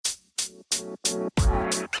Welcome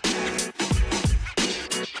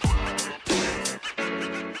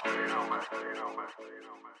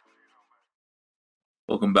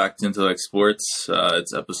back to Intellect Sports.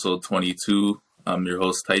 It's episode 22. I'm your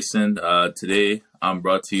host, Tyson. Today, I'm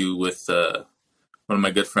brought to you with one of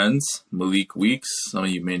my good friends, Malik Weeks. Some of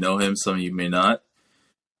you may know him, some of you may not.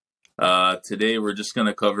 Today, we're just going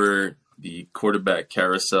to cover the quarterback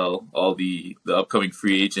carousel, all the upcoming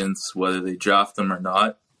free agents, whether they draft them or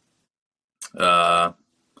not.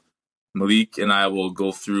 Malik and I will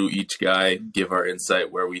go through each guy, give our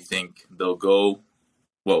insight where we think they'll go,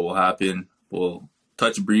 what will happen. We'll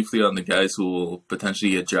touch briefly on the guys who will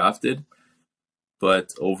potentially get drafted, but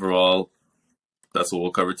overall, that's what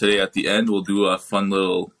we'll cover today. At the end, we'll do a fun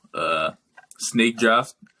little snake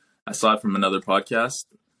draft. I saw it from another podcast,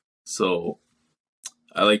 so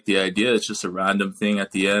I like the idea. It's just a random thing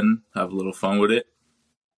at the end. Have a little fun with it.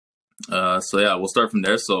 So yeah, we'll start from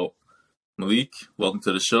there. So Malik, welcome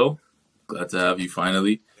to the show. Glad to have you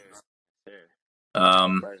finally.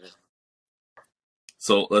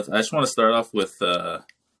 So I just want to start off with,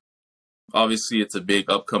 obviously it's a big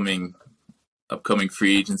upcoming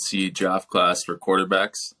free agency draft class for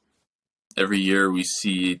quarterbacks. Every year we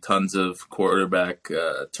see tons of quarterback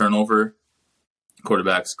turnover.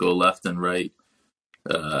 Quarterbacks go left and right.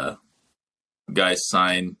 Guys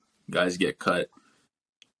sign, guys get cut.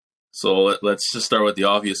 So let's just start with the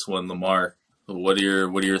obvious one, Lamar. What are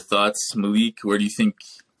your thoughts, Malik? Where do you think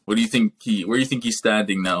he's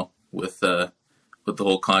standing now with the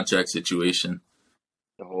whole contract situation?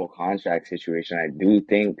 The whole contract situation, I do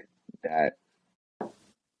think that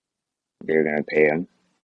they're gonna pay him.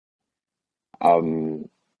 I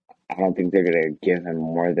don't think they're gonna give him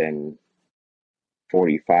more than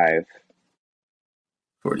 45.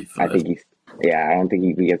 45. I don't think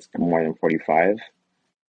he gets more than 45.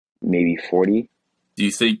 Maybe 40. Do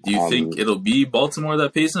you think it'll be Baltimore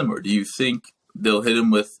that pays him, or do you think they'll hit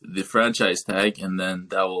him with the franchise tag and then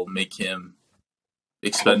that will make him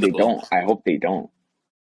expendable? I hope they don't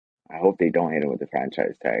hit him with the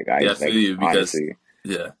franchise tag. I feel you, because honestly,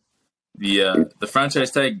 the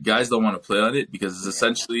franchise tag, guys don't want to play on it because it's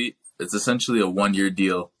essentially a 1-year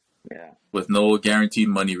deal. Yeah. With no guaranteed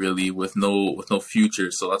money, really, with no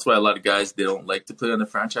future. So that's why a lot of guys, they don't like to play on the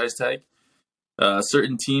franchise tag.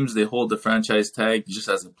 Certain teams, they hold the franchise tag just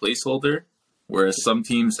as a placeholder, whereas some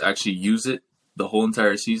teams actually use it the whole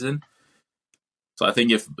entire season. So I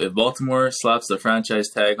think if Baltimore slaps the franchise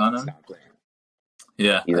tag on him,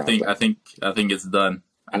 yeah, I think it's done.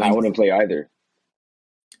 I wouldn't play either.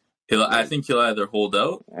 I think he'll either hold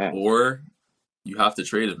out or you have to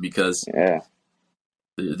trade him, because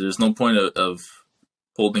there's no point of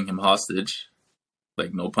holding him hostage,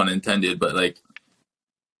 like, no pun intended, but like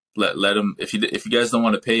let him, if you guys don't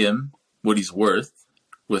want to pay him what he's worth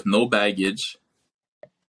with no baggage,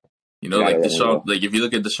 like Deshaun, like if you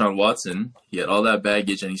look at Deshaun Watson, he had all that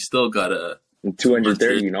baggage and he still got a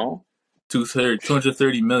 230,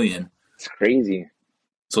 230 million. It's crazy.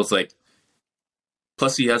 So it's like,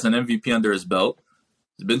 plus he has an MVP under his belt.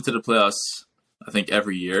 He's been to the playoffs, I think,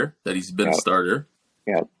 every year that he's been a starter.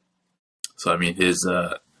 Yeah. So I mean, his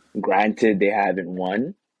granted, they haven't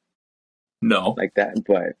won. No. Like that,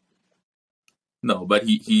 but no, but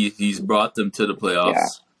he's brought them to the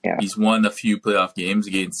playoffs. Yeah. He's won a few playoff games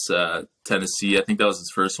against Tennessee. I think that was his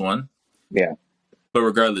first one. Yeah. But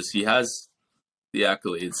regardless, he has the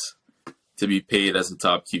accolades to be paid as a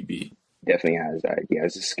top QB. Definitely has that. He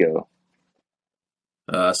has the skill.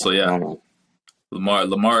 So yeah,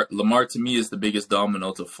 Lamar to me is the biggest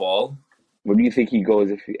domino to fall. Where do you think he goes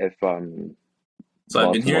if So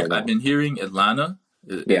I've been hearing Atlanta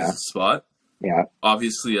is a spot. Yeah.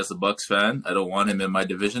 Obviously, as a Bucs fan, I don't want him in my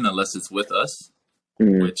division unless it's with us,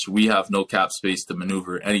 which we have no cap space to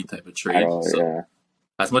maneuver any type of trade.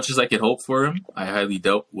 As much as I could hope for him, I highly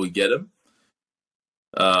doubt we'll get him.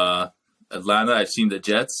 Atlanta, I've seen the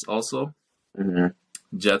Jets also.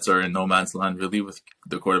 Jets are in no man's land, really, with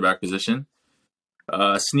the quarterback position.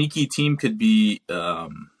 Sneaky team could be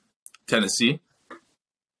Tennessee.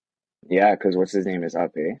 Yeah, because what's his name is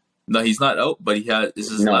up, eh? No, he's not out, but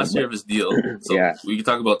this is last year of his deal. So we can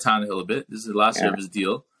talk about Tannehill a bit. This is the last year of his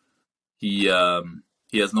deal. He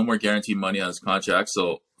has no more guaranteed money on his contract.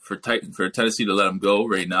 So for Tennessee to let him go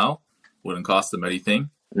right now wouldn't cost him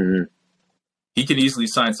anything. He could easily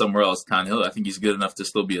sign somewhere else, Tannehill. I think he's good enough to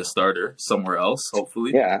still be a starter somewhere else,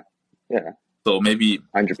 hopefully. Yeah. So maybe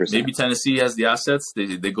 100%. Maybe Tennessee has the assets.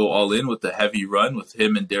 They go all in with the heavy run with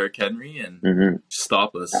him and Derrick Henry and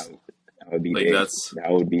stop us. That would be big. That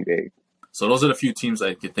would be big. So those are the few teams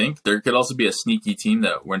I could think. There could also be a sneaky team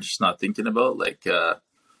that we're just not thinking about, like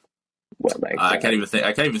What, like I can't even think.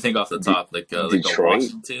 I can't even think off the top. Like a Detroit,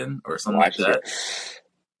 Washington or something like Washington? that.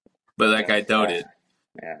 But like Yeah, I doubt it.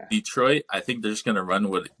 yeah. Detroit, I think they're just gonna run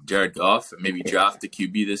with Jared Goff and maybe Yeah. draft the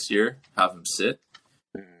QB this year, have him sit.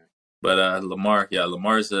 Mm. But Lamar, yeah,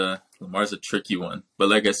 Lamar's a tricky one. But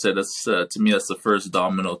like I said, that's to me that's the first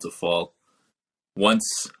domino to fall.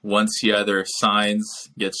 Once he either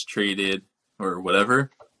signs, gets traded, or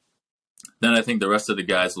whatever, then I think the rest of the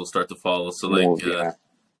guys will start to follow. So Move, yeah.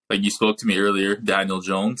 like you spoke to me earlier, Daniel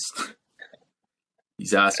Jones.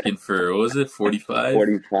 He's asking for, what was it, 45?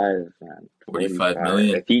 45, man. 45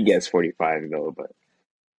 million. If he gets 45 though, but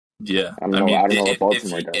Yeah. I don't know. I don't know what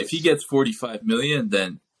Baltimore if he does. gets 45 million,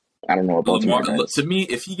 then I don't know what Baltimore Lamar, does. to me,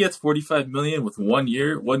 if he gets 45 million with 1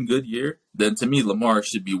 good year, then to me Lamar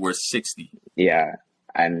should be worth 60. Yeah,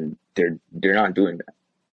 and they're not doing that.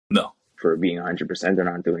 No. For being 100%, they're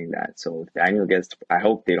not doing that. So if Daniel gets, I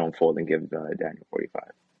hope they don't fold and give Daniel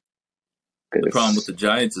 45. The problem with the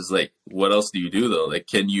Giants is like, what else do you do though? Like,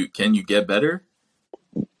 can you get better?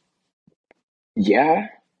 Yeah,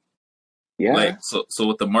 yeah. Like, so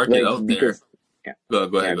with the market out there, yeah. go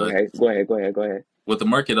ahead. Go ahead. With the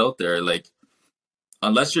market out there, like,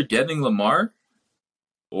 unless you're getting Lamar,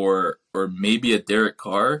 or maybe a Derek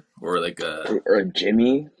Carr, or like a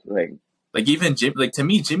Jimmy, like even Jim. Like, to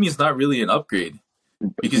me, Jimmy's not really an upgrade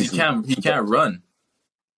because he can't run.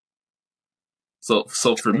 So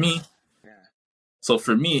for me,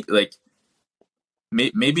 like,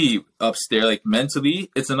 maybe upstairs, like mentally,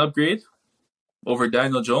 it's an upgrade over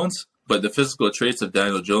Daniel Jones, but the physical traits of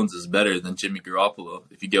Daniel Jones is better than Jimmy Garoppolo,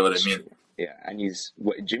 if you get what I mean. Yeah, and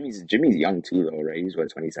Jimmy's young too, though, right? He's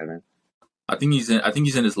 27. I think he's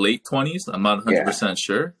in his late 20s. I'm not 100%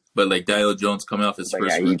 sure, but like Daniel Jones coming off his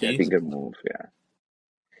first rookie. That's a good move. Yeah.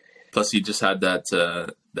 Plus, he just had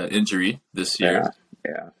that injury this year.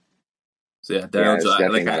 Yeah. So yeah, Daniel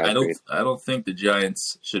Jones. I don't think the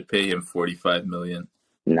Giants should pay him 45 million.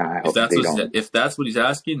 Nah, if that's what he's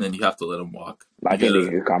asking, then you have to let him walk. I think they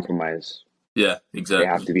could compromise. Yeah, exactly.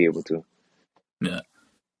 They have to be able to. Yeah.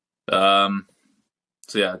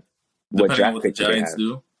 So yeah, depending on what the Giants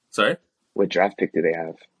do. Sorry? What draft pick do they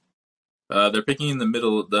have? They're picking in the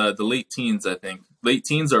middle, the late teens, I think. Late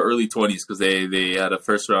teens or early 20s because they had a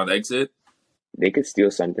first round exit. They could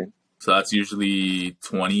steal something. So that's usually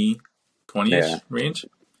 20-ish range.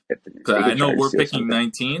 I know we're picking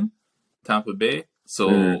 19, Tampa Bay.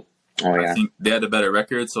 So I think they had a better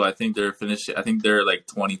record. So I think they're finishing. I think they're like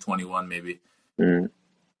 20-21 maybe.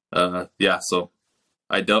 Yeah. So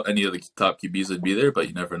I doubt any of the top QBs would be there, but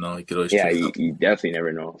you never know. You could always you definitely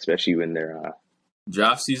never know, especially when they're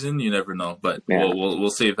draft season. You never know, but we'll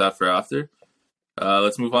save that for after.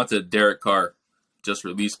 Let's move on to Derek Carr, just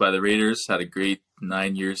released by the Raiders. Had a great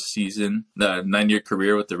 9-year season, 9-year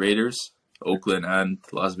career with the Raiders, Oakland and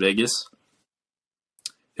Las Vegas.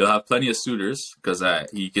 He'll have plenty of suitors because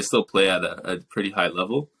he can still play at a pretty high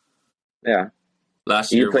level. Yeah,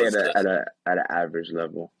 last year he played at an average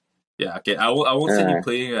level. Yeah, okay. I won't say he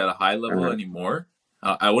played at a high level anymore.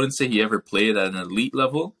 I wouldn't say he ever played at an elite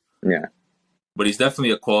level. Yeah, but he's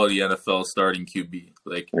definitely a quality NFL starting QB.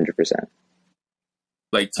 Like 100%.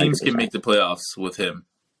 Like teams 100%. Can make the playoffs with him.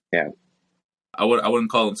 Yeah, I wouldn't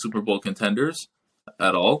call them Super Bowl contenders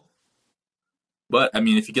at all. But I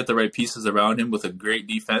mean, if you get the right pieces around him with a great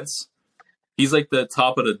defense, he's like the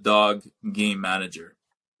top of the dog game manager.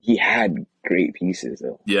 He had great pieces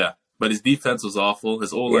though. Yeah, but his defense was awful.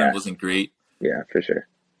 His O-line wasn't great. Yeah, for sure.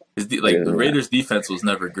 The Raiders' defense was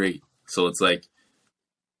never great. So it's like,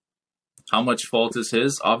 how much fault is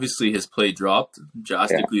his? Obviously, his play dropped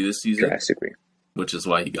drastically this season. Which is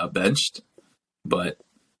why he got benched. But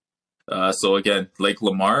so again, like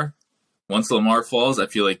Lamar, once Lamar falls, I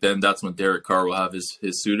feel like then that's when Derek Carr will have his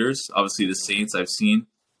suitors. Obviously, the Saints I've seen,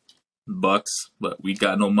 Bucks, but we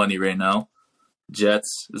got no money right now.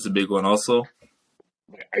 Jets is a big one also.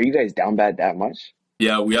 Are you guys down bad that much?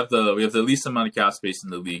 Yeah, we have the least amount of cap space in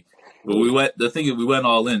the league. But we went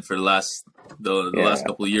all in for the last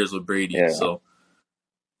couple of years with Brady. Yeah. So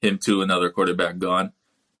him too, another quarterback gone.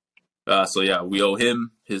 So yeah, we owe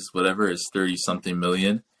him his 30-something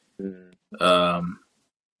million. Mm-hmm.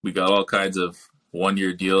 We got all kinds of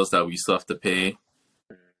 1-year deals that we still have to pay.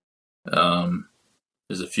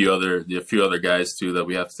 There's a few other guys too that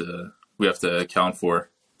we have to account for.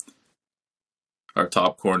 Our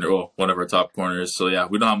top corner, one of our top corners. So yeah,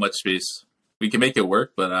 we don't have much space. We can make it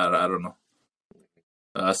work, but I don't know.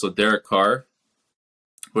 So Derek Carr,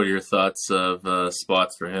 what are your thoughts of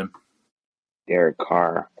spots for him? Derek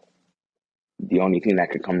Carr. The only thing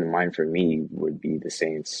that could come to mind for me would be the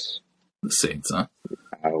Saints. The Saints, huh?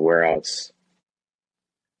 Where else?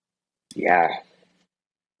 Yeah.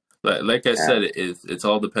 like I Yeah, said, it's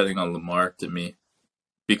all depending on Lamar to me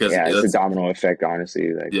because yeah, it's a let's domino effect,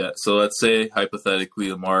 honestly. Like, yeah. So let's say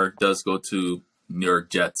hypothetically Lamar does go to New York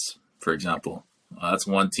Jets, for example. That's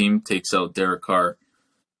one team takes out Derek Carr.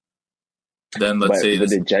 Then let's but say would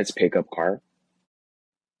this. the Jets pick up Carr?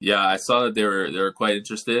 Yeah, I saw that they were quite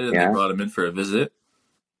interested and they Yeah. brought him in for a visit.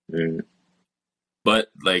 Mm. But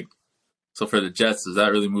like, so for the Jets, does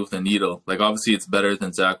that really move the needle? Like, obviously, it's better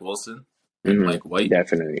than Zach Wilson and Hmm. Mike White.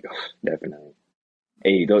 Definitely, definitely.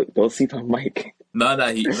 Hey, don't sleep on Mike. Not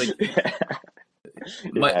that he like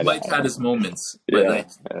Yeah, Mike had his moments, but yeah, like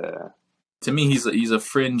to me, he's a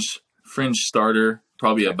fringe starter,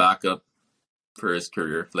 probably a yeah. backup for his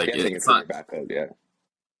career. Like Definitely a career backup. Yeah,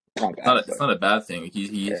 it's not bad, it's but not a bad thing. He's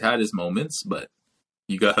yeah, had his moments, but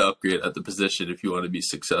you got to upgrade at the position if you want to be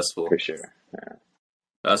successful. for sure.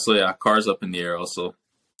 Yeah. So yeah, Carr's up in the air also.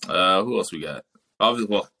 Who else we got?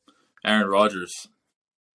 Obviously, well, Aaron Rodgers.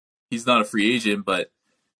 He's not a free agent, but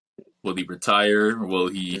will he retire? Will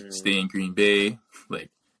he Mm, stay in Green Bay? Like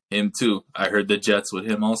him too. I heard the Jets with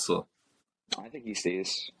him also. I think he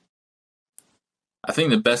stays. I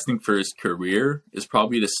think the best thing for his career is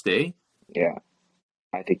probably to stay. Yeah,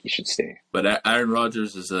 I think he should stay. But Aaron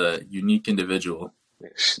Rodgers is a unique individual.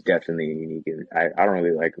 It's definitely unique. I don't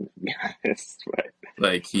really like him, to be honest, but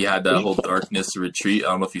Like he had that whole darkness retreat. I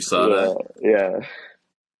don't know if you saw yeah, that. yeah.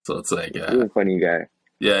 So it's like, He's a funny guy.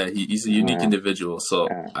 yeah, he's a unique Uh, individual. So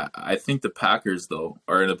uh, I think the Packers though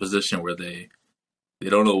are in a position where they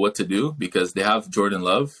don't know what to do because they have Jordan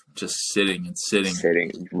Love just sitting and sitting.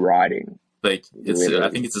 sitting, rotting, Like I literally.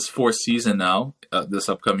 think it's his fourth season now. This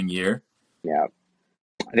upcoming year, Yeah,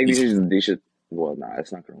 I think he's they should. Well, nah,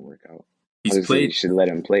 it's not gonna work out. he's Obviously, you played. should let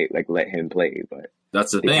him play, like let him play, but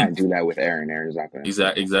That's the they thing. can't do that with Aaron. Aaron's not gonna.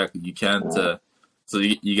 Exactly. You can't. Uh, So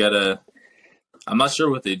you gotta. I'm not sure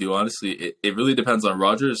what they do. Honestly, it really depends on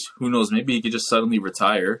Rodgers. Who knows? Maybe he could just suddenly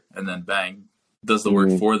retire and then bang, does the work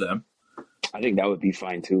mm, for them. I think that would be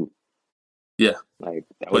fine too. Yeah, Like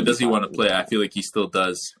that but would be does he want to fine. play? I Yeah. feel like he still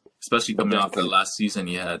does, especially But coming they're off not the con- last season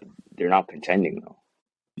he had. they're not contending though.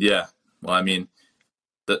 Yeah. Well, I mean,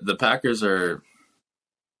 the Packers are.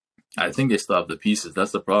 I think they still have the pieces.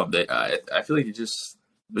 That's the problem. I feel like it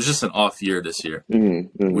was just an off year this year.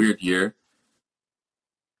 Mm-hmm. Weird year.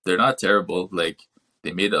 They're not terrible. Like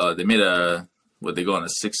they made a what they go on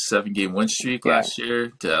a 6-7 game win streak Yeah, last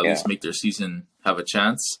year to at yeah, least make their season have a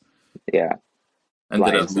chance. yeah. Ended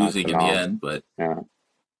up Lions knocked losing them in the out. end, but Yeah.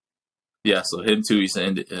 yeah. So him too. He's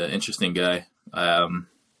an interesting guy.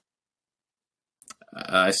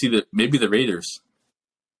 I see that maybe the Raiders.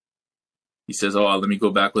 He says, "Oh, let me go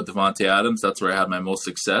back with Devontae Adams. That's where I had my most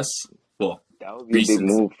success. Well, That would be a big recent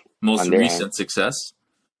move most on their end. recent success.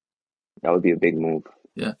 That would be a big move.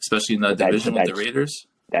 Yeah, especially in that But that division but with the Raiders.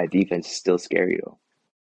 that defense is still scary though.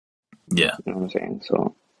 Yeah. You know what I'm saying?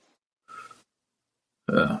 So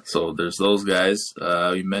So there's those guys.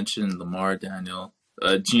 You mentioned Lamar, Daniel,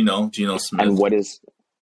 Geno Smith. and what is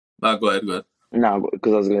Go ahead. Go ahead. no,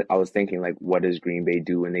 because I was thinking like, what does Green Bay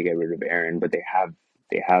do when they get rid of Aaron? But they have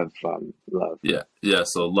Love. Yeah.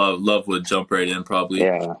 So Love would jump right in, probably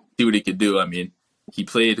Yeah, see what he could do. I mean, he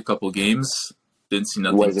played a couple games, didn't see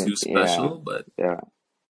nothing wasn't too special, but yeah.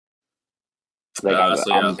 Like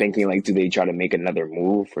so I'm yeah, thinking like, do they try to make another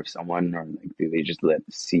move for someone, or like do they just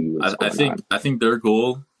see what's I going think on? I think their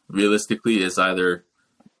goal realistically is either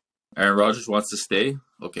Aaron Rodgers wants to stay,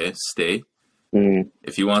 okay, stay. Mm,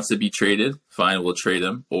 If he wants to be traded, fine, we'll trade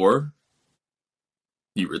him, or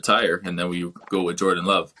you retire and then we go with Jordan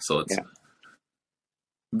Love. So it's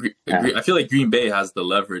yeah, yeah. I feel like Green Bay has the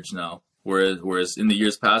leverage now, whereas in the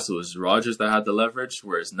years past it was Rodgers that had the leverage,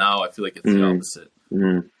 whereas now I feel like it's the opposite.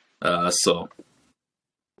 Mm. So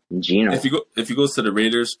Geno. if he goes to the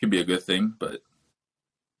Raiders, could be a good thing, but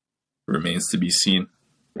remains to be seen.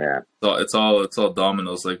 Yeah, So it's all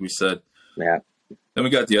dominoes, like we said. yeah, Then we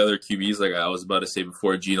got the other QBs, like I was about to say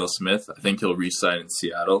before, Geno Smith. I think he'll re-sign in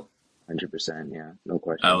Seattle. 100%. Yeah, no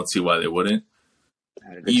question. I don't see why they wouldn't.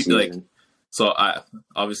 Had a good season. So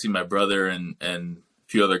obviously my brother and a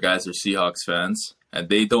few other guys are Seahawks fans, and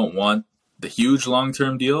they don't want the huge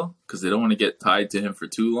long-term deal because they don't want to get tied to him for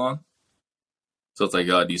too long. So it's like,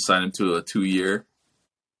 do you sign him to a 2 year,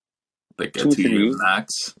 like a 2 year 2-3.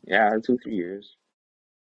 max? Yeah, 2-3 years.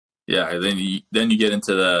 Yeah, and then you get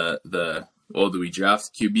into the do we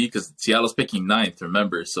draft QB because Seattle's picking ninth,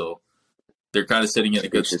 remember? So they're kind of sitting in a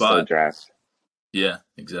good They should still spot. draft. Yeah,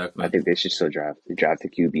 exactly. I think they should still draft. Draft a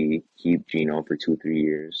QB, keep Geno for 2-3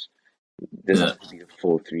 years. Doesn't have to be a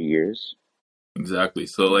full 3 years. Exactly.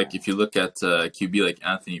 So, like, if you look at QB like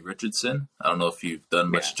Anthony Richardson, I don't know if you've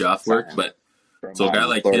done much draft work, but so a guy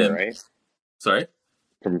like Florida, him, right? sorry,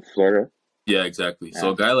 from Florida. Yeah, exactly. So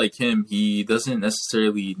Yeah, a guy like him, he doesn't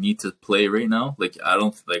necessarily need to play right now. Like I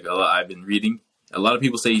don't like a lot, I've been reading. A lot of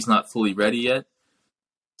people say he's not fully ready yet.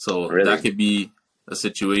 So that really. could be a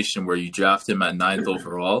situation where you draft him at ninth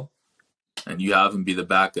overall and you have him be the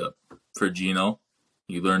backup for Gino.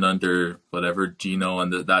 You learn under whatever Gino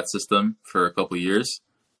and that system for a couple years.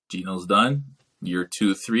 Gino's done. Year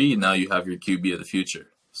 2, 3. Now you have your QB of the future.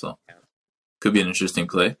 So could be an interesting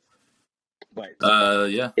play. But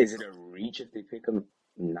Yeah, is it a reach if they pick him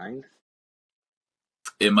ninth?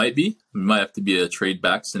 it might be. It might have to be a trade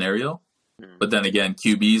back scenario. But then again,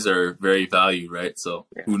 QBs are very valued, right? So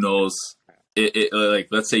Yeah. who knows? It like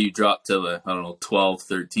let's say you drop to I don't know 12,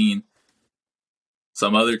 13.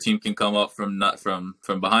 Some other team can come up from not from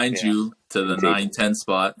behind Yeah. you to the And take 9, him. 10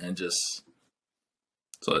 spot and just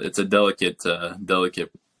so it's a delicate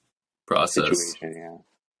process. Situation,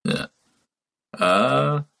 Yeah.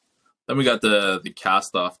 Then we got the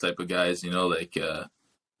cast off type of guys, you know, like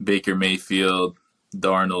Baker Mayfield,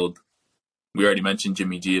 Darnold. We already mentioned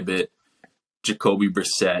Jimmy G a bit. Jacoby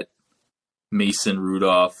Brissett, Mason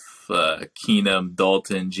Rudolph, Keenum,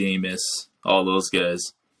 Dalton, Jameis, all those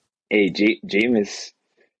guys. Hey, Jameis.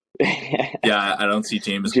 Yeah, I don't see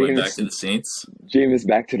Jameis going back to the Saints. Jameis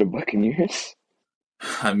back to the Buccaneers.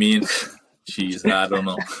 I mean, geez, I don't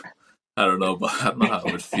know. I don't know, but I don't know how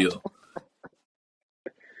it would feel.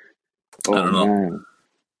 Oh, I don't know. Man.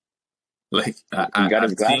 Like, He got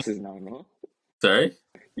his glasses now, no? Sorry?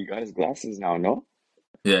 He got his glasses now, no?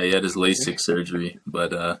 Yeah, he had his LASIK surgery,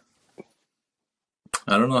 but I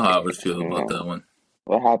don't know how I would feel about that one.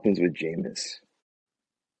 What happens with Jameis?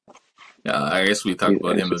 Yeah, I guess we talked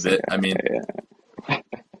about him a bit. I mean,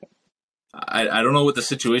 I don't know what the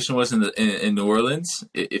situation was in New Orleans.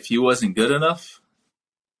 If he wasn't good enough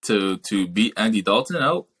to beat Andy Dalton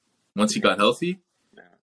out once he got healthy,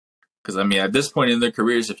 because I mean, at this point in their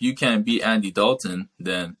careers, if you can't beat Andy Dalton,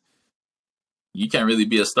 then you can't really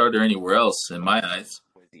be a starter anywhere else, in my eyes.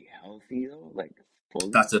 Was he healthy though? Like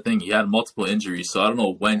fully? That's the thing. He had multiple injuries, so I don't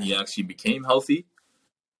know when he actually became healthy.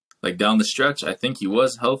 Like down the stretch, I think he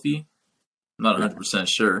was healthy. I'm not 100%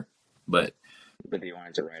 sure, but they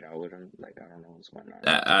wanted to ride out with him. Like I don't know what's going on.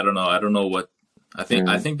 I don't know. I don't know what. I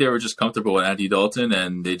think they were just comfortable with Andy Dalton,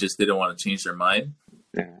 and they just didn't want to change their mind.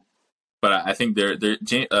 Yeah. But I think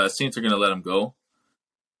Saints are going to let him go.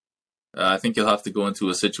 I think he'll have to go into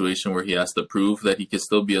a situation where he has to prove that he can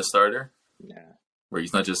still be a starter. Yeah. Where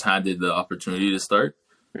he's not just handed the opportunity to start.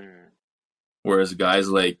 Whereas guys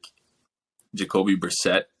like Jacoby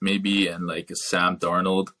Brissett, maybe, and like Sam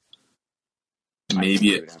Darnold,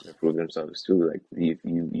 maybe they would have to prove themselves too. Like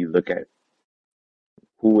you look at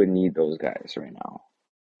who would need those guys right now.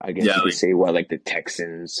 I guess you could say like the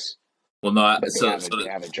Texans. Well, no, but they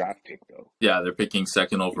have a draft pick though. Yeah, they're picking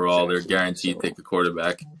second overall. They're guaranteed to take a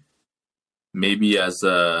quarterback. Maybe as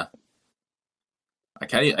I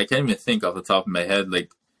can't even think off the top of my head.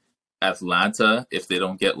 Like Atlanta, if they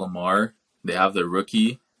don't get Lamar, they have their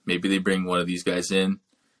rookie. Maybe they bring one of these guys in.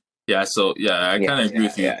 Yeah, so I kind of agree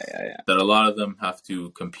with you that a lot of them have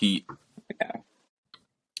to compete. Yeah.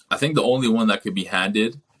 I think the only one that could be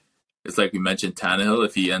handed is like we mentioned Tannehill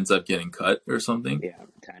if he ends up getting cut or something. Yeah,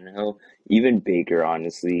 Tannehill. Even Baker,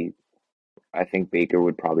 honestly, I think Baker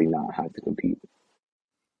would probably not have to compete.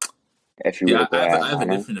 If you I have a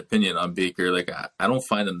different opinion on Baker. Like I don't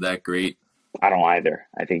find him that great. I don't either.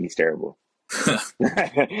 I think he's terrible. I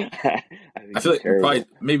feel like probably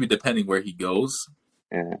maybe depending where he goes.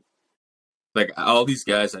 Yeah. Like all these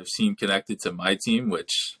guys I've seen connected to my team,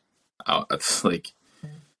 which it's like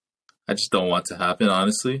I just don't want to happen,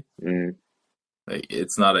 honestly. Like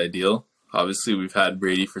it's not ideal. Obviously, we've had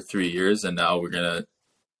Brady for 3 years, and now we're gonna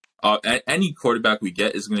any quarterback we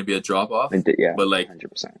get is gonna be a drop off. Yeah, but like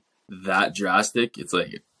 100%. That drastic, it's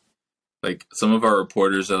like some of our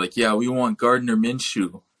reporters are like, yeah, we want Gardner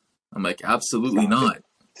Minshew. I'm like, absolutely not.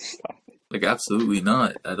 Like, absolutely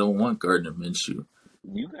not. I don't want Gardner Minshew.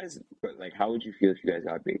 You guys, like, how would you feel if you guys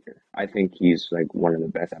got Baker? I think he's like one of the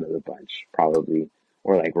best out of the bunch, probably,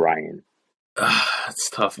 or like Ryan. It's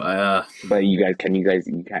tough. But you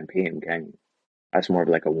can't pay him, can you? That's more of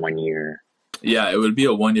like a 1 year. Yeah, it would be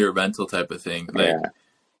a 1 year rental type of thing. Like,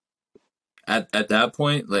 at that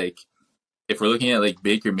point, like, if we're looking at like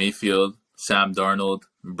Baker Mayfield, Sam Darnold,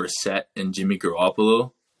 Brissett, and Jimmy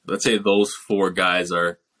Garoppolo, let's say those 4 guys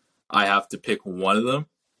I have to pick one of them.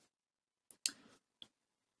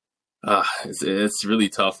 It's really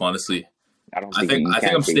tough, honestly. I think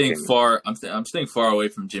I'm staying far. I'm staying far away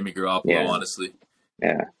from Jimmy Garoppolo, honestly.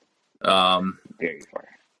 Yeah. Very far.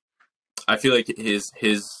 I feel like his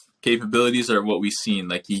capabilities are what we've seen.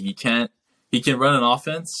 Like he can run an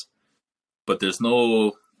offense, but there's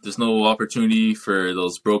no opportunity for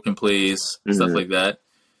those broken plays, stuff like that.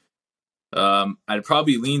 I'd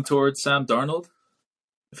probably lean towards Sam Darnold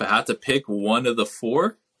if I had to pick one of the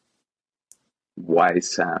four. Why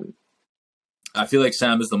Sam? I feel like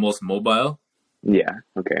Sam is the most mobile. Yeah.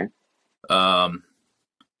 Okay.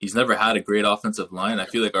 He's never had a great offensive line. I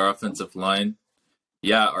feel like our offensive line,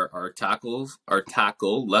 our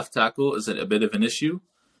left tackle is a bit of an issue.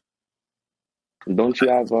 Don't you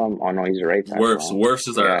have oh no, he's a right tackle. Wirfs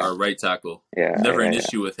is our right tackle. Yeah. Never an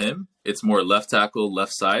issue with him. It's more left tackle,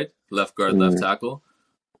 left side, left guard, left tackle.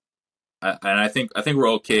 And I think we're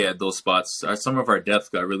okay at those spots. Some of our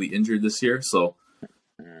depth got really injured this year, so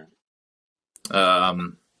I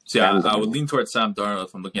would lean towards Sam Darnold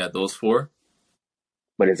if I'm looking at those four.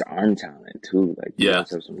 But his arm talent too, like he have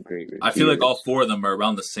some great receivers. I feel like all four of them are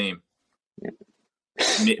around the same.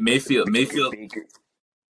 Yeah. Mayfield,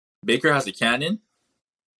 Baker has a cannon.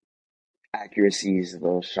 Accuracy is a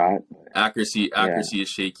little shot. Accuracy is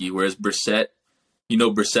shaky. Whereas Brissett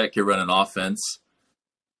can run an offense.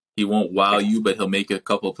 He won't wow you, but he'll make a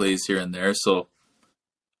couple plays here and there. So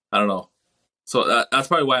I don't know. So that's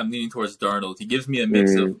probably why I'm leaning towards Darnold. He gives me a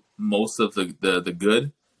mix of most of the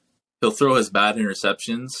good. He'll throw his bad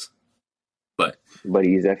interceptions, but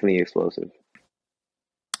he's definitely explosive.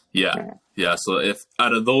 Yeah. So if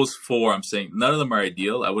out of those four, I'm saying none of them are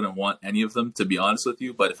ideal. I wouldn't want any of them, to be honest with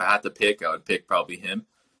you. But if I had to pick, I would pick probably him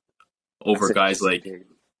over guys like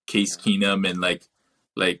Case Keenum and I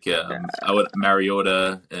would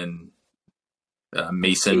Mariota and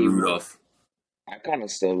Mason Rudolph. I kind of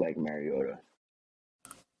still like Mariota.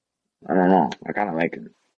 I don't know. I kind of like him.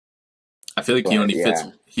 I feel like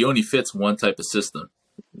he only fits one type of system.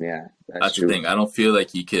 Yeah, that's the thing. I don't feel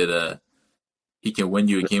like he can win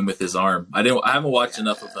you a game with his arm. I haven't watched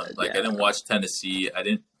enough of him. I didn't watch Tennessee.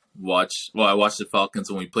 I watched the Falcons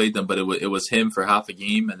when we played them, but it was him for half a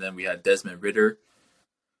game, and then we had Desmond Ridder.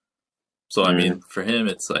 So I mean, for him,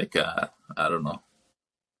 it's like I don't know.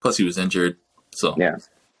 Plus, he was injured. So yeah.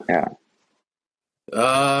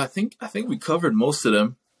 I think we covered most of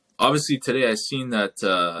them. Obviously, today I seen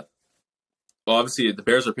that. Obviously, the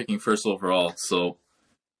Bears are picking first overall, so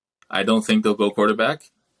I don't think they'll go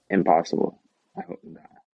quarterback. Impossible. I hope not.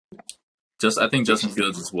 I think Justin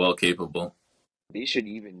Fields is well capable. They should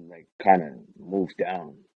even kind of move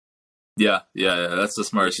down. Yeah. That's the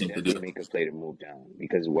smartest thing to do. Make a play to move down,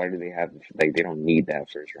 because why do they have they don't need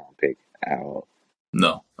that first round pick at all.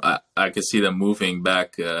 No, I could see them moving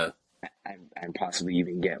back. And possibly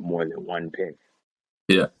even get more than one pick.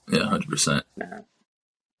 Yeah, 100%.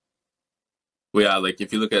 Well, yeah,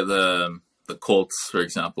 if you look at the Colts, for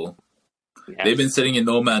example, they've been sitting in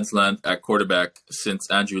no man's land at quarterback since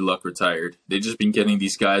Andrew Luck retired. They've just been getting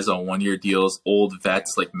these guys on one-year deals, old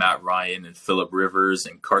vets like Matt Ryan and Phillip Rivers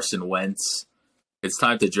and Carson Wentz. It's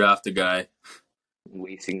time to draft a guy.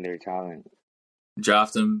 Wasting their talent.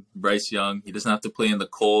 Draft him, Bryce Young. He doesn't have to play in the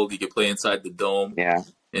cold. He can play inside the dome.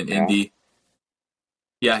 In Indy.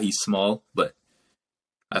 Yeah, he's small, but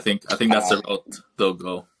I think that's the route they'll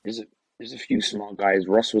go. There's a few small guys.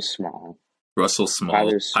 Russell's small.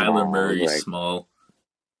 Tyler Murray's small.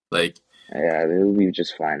 Yeah, they'll be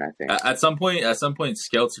just fine, I think. At some point,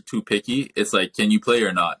 scouts are too picky. It's can you play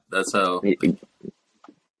or not? That's how.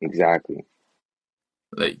 Exactly.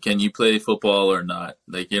 Can you play football or not?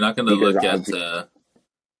 You're not going to look at.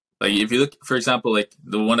 If you look, for example,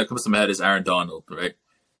 the one that comes to my head is Aaron Donald, right?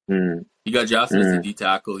 He got drafted as a D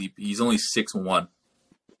tackle. He's only 6'1".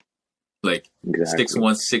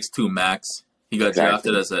 6'1", 6'2" max. He got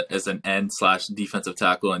drafted as an end/defensive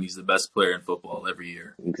tackle, and he's the best player in football every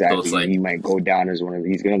year. Exactly. So he might go down as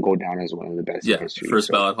he's going to go down as one of the best. Yeah,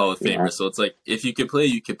 first ballot Hall of Famer. So it's if you could play,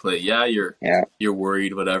 you could play. Yeah, you're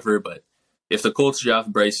worried, whatever. But if the Colts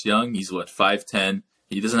draft Bryce Young, he's 5'10".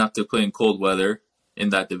 He doesn't have to play in cold weather in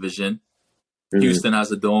that division. Houston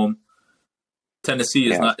has a dome.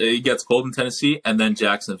 Tennessee is not. It gets cold in Tennessee, and then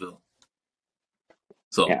Jacksonville.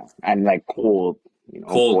 So and cold.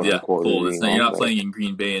 Cold. You're not playing in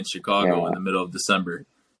Green Bay and Chicago in the middle of December.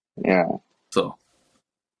 Yeah. So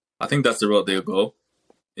I think that's the route they'll go.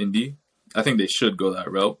 Indy. I think they should go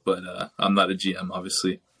that route, but I'm not a GM,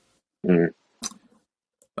 obviously. So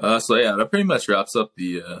that pretty much wraps up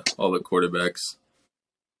the all the quarterbacks.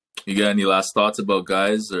 You got any last thoughts about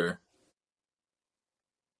guys or?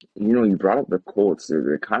 You brought up the Colts.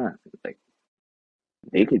 They're kind of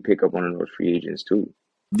they could pick up one of those free agents too.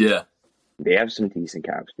 Yeah. They have some decent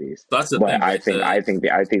cap space. That's the thing. I think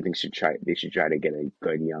they should try. They should try to get a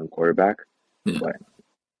good young quarterback. Yeah. But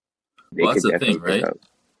that's the thing, right?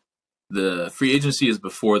 The free agency is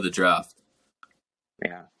before the draft.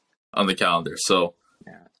 Yeah. On the calendar, so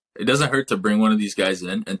it doesn't hurt to bring one of these guys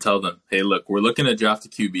in and tell them, hey, look, we're looking to draft a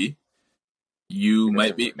QB. You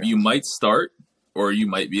might start, or you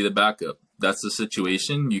might be the backup. That's the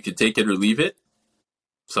situation. You can take it or leave it.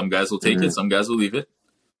 Some guys will take it, some guys will leave it,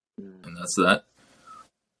 and that's that.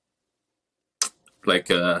 Like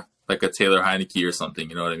a Taylor Heineke or something.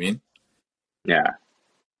 You know what I mean? Yeah.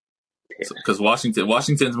 Because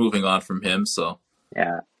Washington's moving on from him, so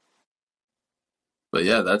yeah. But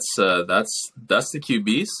yeah, that's the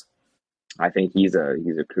QBs. I think he's a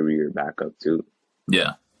career backup too.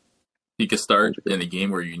 Yeah, he could start in a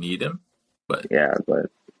game where you need him, but yeah,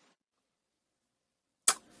 but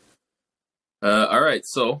all right.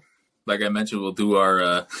 So, like I mentioned, we'll do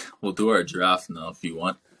our draft now if you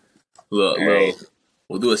want.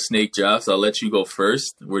 We'll do a snake draft. I'll let you go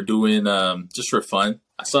first. We're doing just for fun.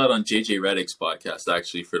 I saw it on JJ Redick's podcast,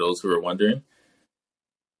 actually, for those who are wondering.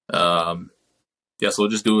 Yeah, so we'll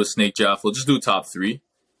just do a snake draft. We'll just do top 3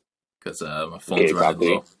 because my phone's running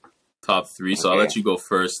low. Top 3. So I'll let you go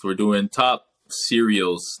first. We're doing top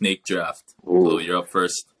cereals snake draft. Ooh. So you're up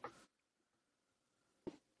first.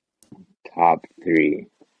 Top 3.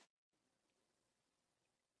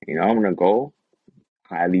 You know, I'm going to go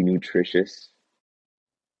highly nutritious,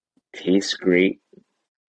 tastes great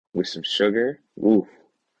with some sugar. Ooh.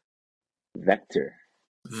 Vector.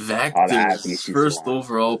 Vector's first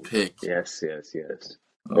overall pick. Yes.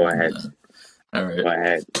 Go ahead. Man. All right. Go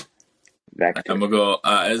ahead. Vector. I'm gonna go.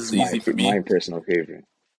 This is easy for me. My personal favorite.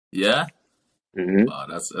 Yeah. Mm-hmm. Wow,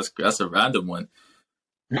 that's a random one.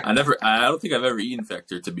 I don't think I've ever eaten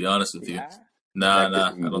Vector, to be honest with you. Nah.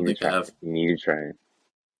 I don't think I have. You need to try it.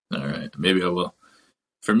 All right, maybe I will.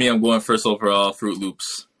 For me, I'm going first overall. Fruit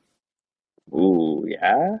Loops. Ooh,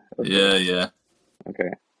 yeah. Okay. Yeah.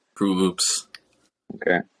 Okay. Fruit Loops.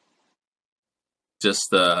 Okay.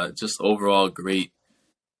 Just overall great.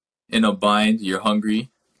 In a bind, you're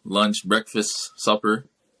hungry. Lunch, breakfast, supper.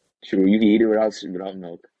 True, you can eat it without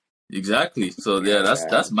milk. Exactly. So yeah,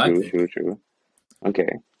 that's my pick. True. Okay.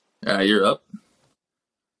 All right, you're up.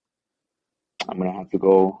 I'm gonna have to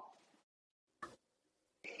go.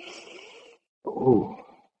 Ooh.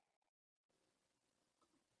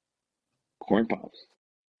 Corn Pops.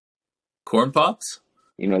 Corn Pops?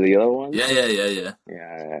 You know the other one? Yeah. Yeah.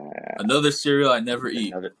 Another cereal I never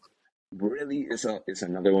eat. Really, it's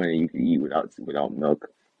another one that you can eat without milk.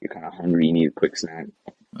 You're kind of hungry. You need a quick snack.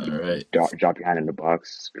 All right. Drop your hand in the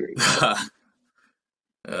box. It's great.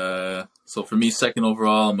 So for me, second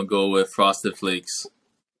overall, I'm gonna go with Frosted Flakes.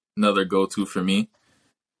 Another go-to for me.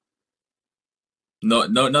 No,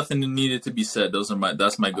 nothing needed to be said.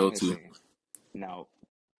 That's my go-to. Now,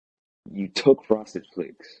 you took Frosted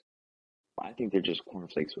Flakes. I think they're just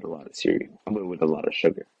cornflakes with a lot of cereal. With a lot of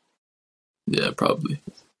sugar. Yeah, probably.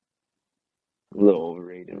 A little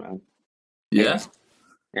overrated, man. Yeah?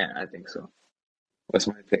 Yeah, I think so. What's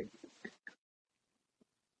my pick?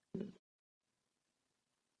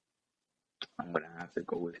 I'm going to have to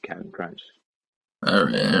go with Captain Crunch. All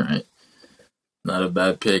right. Not a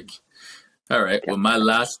bad pick. All right, well, my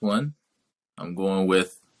last one, I'm going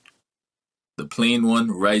with the plain one,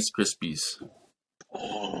 Rice Krispies.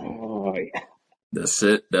 Oh, yeah. That's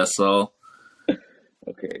it. That's all.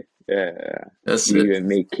 Okay. Yeah. That's you it. You even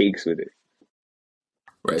make cakes with it.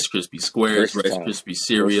 Rice Krispie Squares, Rice Krispie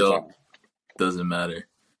cereal. Doesn't matter.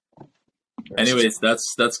 Anyways,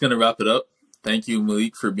 that's gonna wrap it up. Thank you,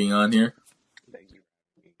 Malik, for being on here. Thank you.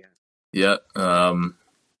 Yeah.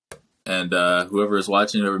 And whoever is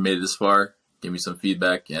watching, whoever made it this far, give me some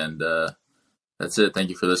feedback. And that's it. Thank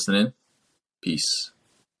you for listening. Peace.